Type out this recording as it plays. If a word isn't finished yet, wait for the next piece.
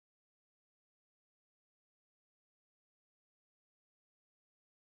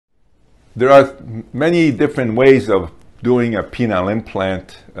There are many different ways of doing a penile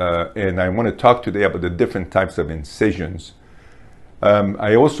implant, and I want to talk today about the different types of incisions.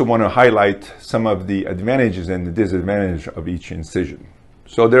 I also want to highlight some of the advantages and the disadvantages of each incision.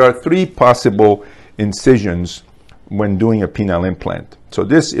 So there are three possible incisions when doing a penile implant. So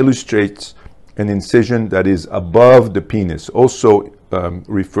this illustrates an incision that is above the penis, also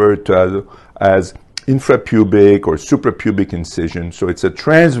referred to as infrapubic or suprapubic incision. So it's a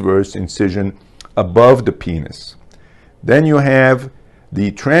transverse incision above the penis. Then you have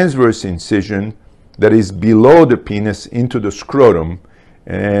the transverse incision that is below the penis into the scrotum,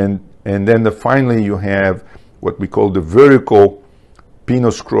 and then finally you have what we call the vertical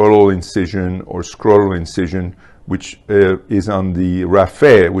pennoscrotal incision or scrotal incision, which is on the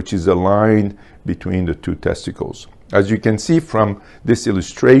raphe, which is a line between the two testicles. As you can see from this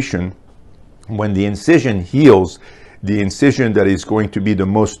illustration, when the incision heals, the incision that is going to be the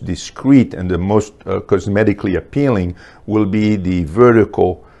most discreet and the most cosmetically appealing will be the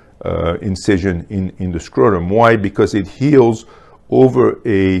vertical incision in the scrotum. Why? Because it heals over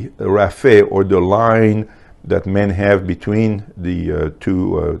a raphe, or the line that men have between the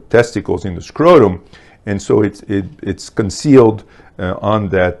two testicles in the scrotum, and so it's concealed on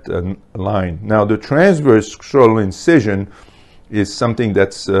that line. Now, the transverse scrotal incision is something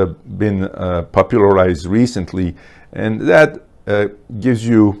that's been popularized recently, and that gives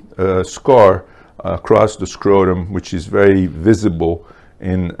you a scar across the scrotum, which is very visible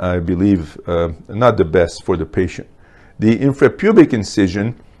and I believe not the best for the patient. The infrapubic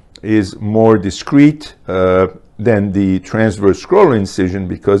incision is more discreet than the transverse scrotal incision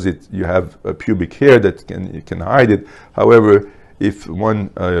because you have a pubic hair that can hide it. However, if one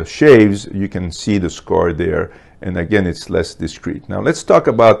shaves, you can see the scar there, and again, it's less discreet. Now, let's talk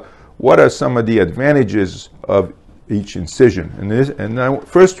about what are some of the advantages of each incision. And I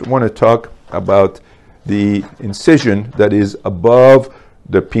first want to talk about the incision that is above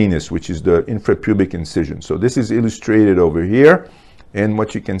the penis, which is the infrapubic incision. So this is illustrated over here, and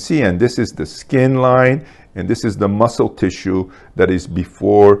what you can see, and this is the skin line, and this is the muscle tissue that is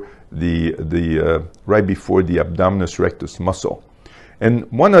before right before the abdominis rectus muscle. And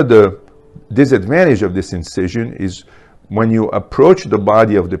one of the disadvantages of this incision is when you approach the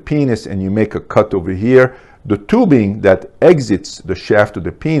body of the penis and you make a cut over here, the tubing that exits the shaft of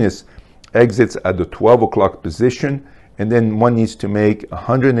the penis exits at the 12 o'clock position, and then one needs to make a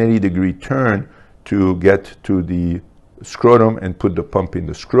 180-degree turn to get to the scrotum and put the pump in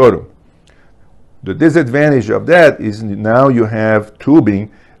the scrotum. The disadvantage of that is now you have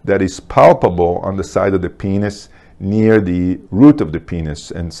tubing that is palpable on the side of the penis near the root of the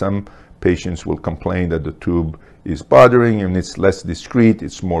penis, and some patients will complain that the tube is bothering and it's less discreet,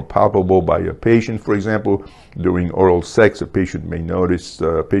 it's more palpable by a patient. For example, during oral sex, a patient may notice,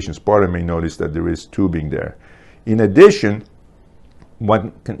 patient's partner may notice that there is tubing there. In addition,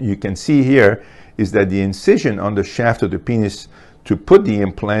 what you can see here is that the incision on the shaft of the penis to put the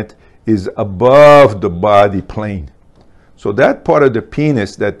implant is above the body plane. So that part of the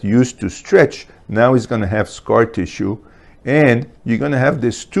penis that used to stretch now is going to have scar tissue, and you're going to have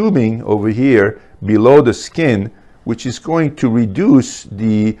this tubing over here below the skin, which is going to reduce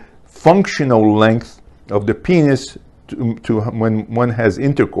the functional length of the penis to when one has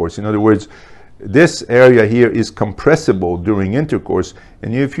intercourse. In other words, this area here is compressible during intercourse,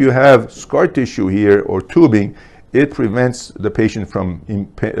 and if you have scar tissue here or tubing, it prevents the patient from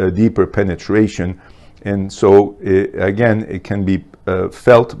deeper penetration, and so again, it can be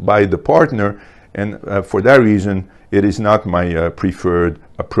felt by the partner, and for that reason, it is not my preferred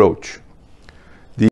approach.